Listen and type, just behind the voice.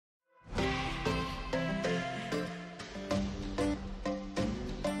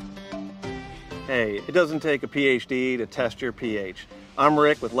Hey, it doesn't take a PhD to test your pH. I'm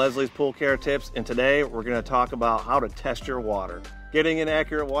Rick with Leslie's Pool Care Tips, and today we're going to talk about how to test your water. Getting an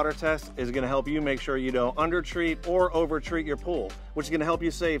accurate water test is going to help you make sure you don't undertreat or overtreat your pool, which is going to help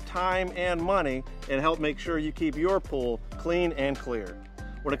you save time and money and help make sure you keep your pool clean and clear.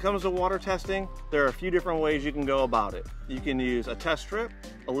 When it comes to water testing, there are a few different ways you can go about it. You can use a test strip,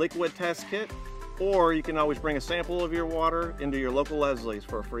 a liquid test kit, or you can always bring a sample of your water into your local Leslie's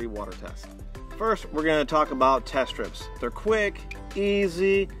for a free water test. First, we're going to talk about test strips. They're quick,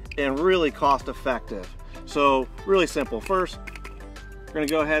 easy, and really cost effective. So really simple. First, we're going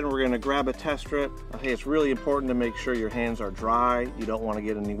to go ahead and we're going to grab a test strip. Okay, it's really important to make sure your hands are dry. You don't want to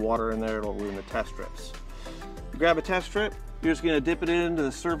get any water in there, it'll ruin the test strips. You grab a test strip, you're just going to dip it into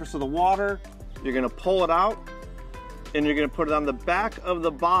the surface of the water. You're going to pull it out, and you're going to put it on the back of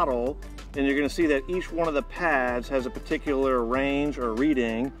the bottle, and you're going to see that each one of the pads has a particular range or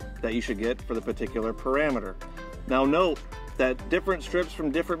reading that you should get for the particular parameter. Now note that different strips from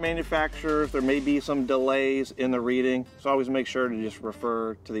different manufacturers, there may be some delays in the reading, so always make sure to just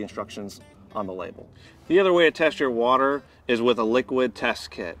refer to the instructions on the label. The other way to test your water is with a liquid test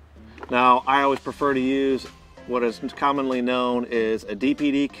kit. Now I always prefer to use what is commonly known as a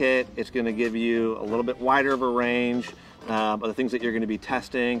DPD kit. It's going to give you a little bit wider of a range of the things that you're going to be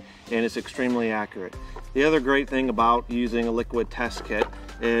testing, and it's extremely accurate. The other great thing about using a liquid test kit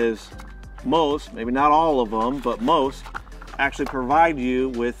is most, maybe not all of them, but most actually provide you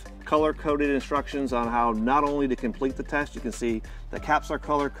with color-coded instructions on how not only to complete the test. You can see the caps are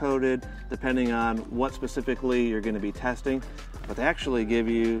color-coded depending on what specifically you're going to be testing, but they actually give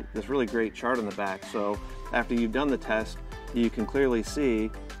you this really great chart on the back. So after you've done the test, you can clearly see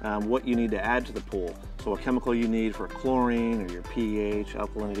what you need to add to the pool. So what chemical you need for chlorine or your pH,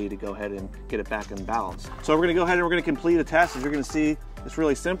 alkalinity to go ahead and get it back in balance. So we're going to go ahead and we're going to complete a test. As you're going to see, it's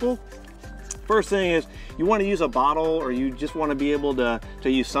really simple. First thing is you want to use a bottle, or you just want to be able to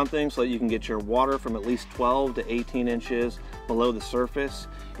use something so that you can get your water from at least 12 to 18 inches below the surface.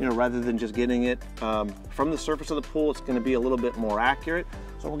 You know, rather than just getting it from the surface of the pool, it's going to be a little bit more accurate.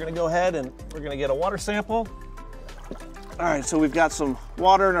 So we're going to go ahead and we're going to get a water sample. All right, so we've got some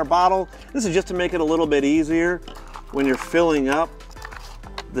water in our bottle. This is just to make it a little bit easier when you're filling up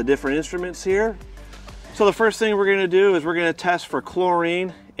the different instruments here. So the first thing we're going to do is we're going to test for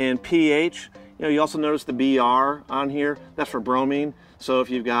chlorine and pH. You know, you also notice the BR on here. That's for bromine. So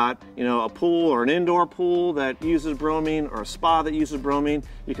if you've got, you know, a pool or an indoor pool that uses bromine, or a spa that uses bromine,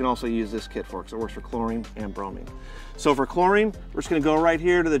 you can also use this kit for it, because it works for chlorine and bromine. So for chlorine, we're just going to go right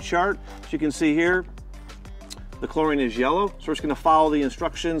here to the chart. As you can see here, the chlorine is yellow, so we're just going to follow the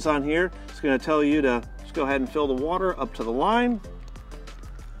instructions on here. It's going to tell you to just go ahead and fill the water up to the line.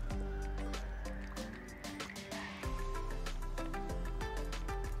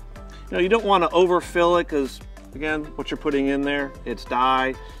 Now you don't want to overfill it, because again, what you're putting in there, it's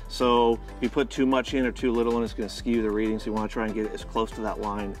dye. So if you put too much in or too little in, it's going to skew the reading. So you want to try and get it as close to that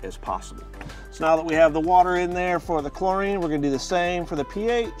line as possible. So now that we have the water in there for the chlorine, we're going to do the same for the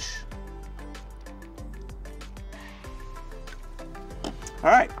pH. All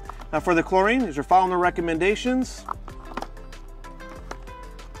right, now for the chlorine, as you're following the recommendations,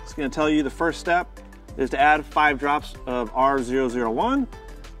 it's going to tell you the first step is to add 5 drops of R001.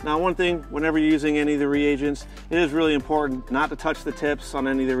 Now one thing, whenever you're using any of the reagents, it is really important not to touch the tips on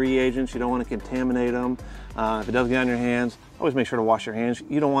any of the reagents. You don't want to contaminate them. If it does get on your hands, always make sure to wash your hands.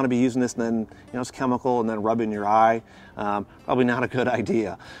 You don't want to be using this and then, you know, it's chemical and then rub in your eye. Probably not a good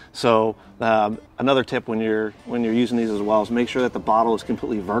idea. So another tip when you're using these as well is make sure that the bottle is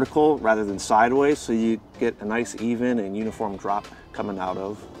completely vertical rather than sideways, so you get a nice even and uniform drop coming out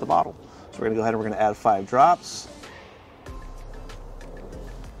of the bottle. So we're going to go ahead and we're going to add 5 drops.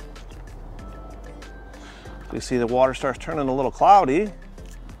 You see the water starts turning a little cloudy.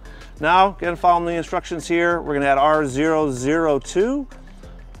 Now, again, following the instructions here, we're going to add R002.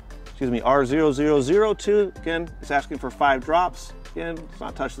 Excuse me, R0002. Again, it's asking for 5 drops. Again, let's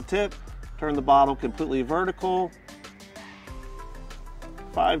not touch the tip. Turn the bottle completely vertical.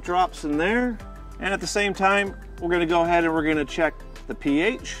 5 drops in there. And at the same time, we're going to go ahead and we're going to check the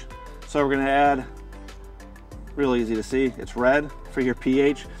pH. So we're going to add, really easy to see, it's red for your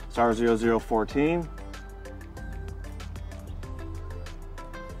pH. It's R0014.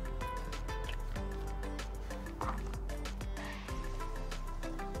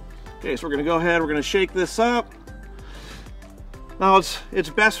 Okay, so we're going to go ahead, we're going to shake this up. Now it's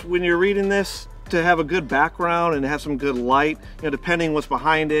best when you're reading this to have a good background and have some good light. You know, depending what's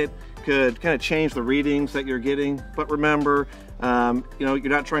behind it could kind of change the readings that you're getting. But remember, you know, you're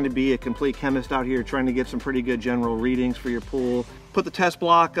not trying to be a complete chemist out here. You're trying to get some pretty good general readings for your pool. put the test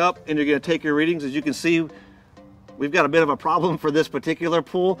block up and you're going to take your readings. As you can see, we've got a bit of a problem for this particular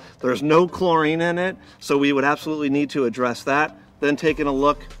pool. There's no chlorine in it, so we would absolutely need to address that. Then taking a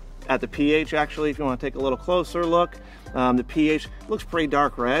look at the pH, actually, if you want to take a little closer look, the pH looks pretty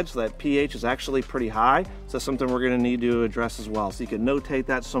dark red, so that pH is actually pretty high. So that's something we're going to need to address as well. So you can notate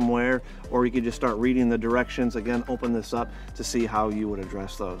that somewhere, or you can just start reading the directions. Again, open this up to see how you would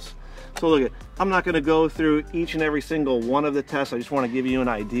address those. So look, I'm not going to go through each and every single one of the tests. I just want to give you an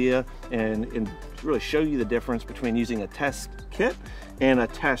idea and really show you the difference between using a test kit and a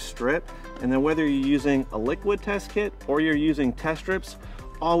test strip. And then whether you're using a liquid test kit or you're using test strips,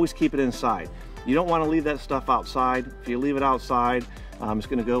 always keep it inside. You don't want to leave that stuff outside. If you leave it outside, it's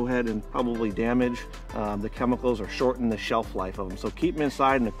going to go ahead and probably damage the chemicals or shorten the shelf life of them. So keep them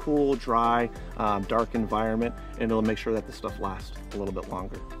inside in a cool, dry, dark environment, and it'll make sure that the stuff lasts a little bit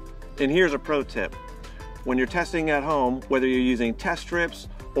longer. And here's a pro tip. When you're testing at home, whether you're using test strips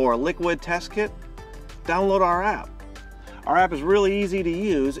or a liquid test kit, download our app. Our app is really easy to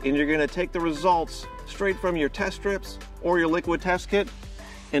use, and you're going to take the results straight from your test strips or your liquid test kit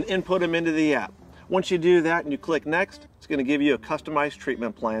and input them into the app. Once you do that and you click next, it's going to give you a customized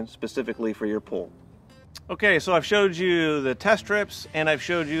treatment plan specifically for your pool. Okay, so I've showed you the test strips and I've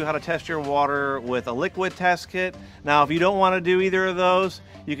showed you how to test your water with a liquid test kit. Now, if you don't want to do either of those,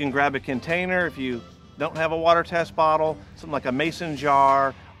 you can grab a container. If you don't have a water test bottle, something like a mason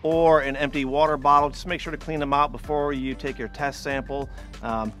jar or an empty water bottle, just make sure to clean them out before you take your test sample.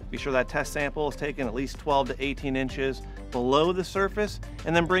 Be sure that test sample is taken at least 12 to 18 inches below the surface,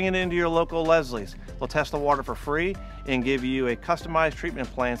 and then bring it into your local Leslie's. They'll test the water for free and give you a customized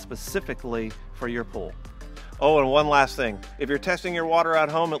treatment plan specifically for your pool. Oh, and one last thing. If you're testing your water at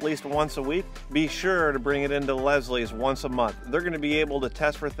home at least once a week, be sure to bring it into Leslie's once a month. They're going to be able to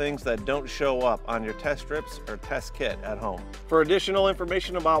test for things that don't show up on your test strips or test kit at home. For additional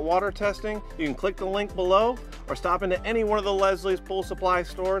information about water testing, you can click the link below or stop into any one of the Leslie's Pool Supply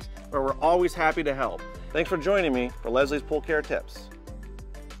stores, where we're always happy to help. Thanks for joining me for Leslie's Pool Care Tips.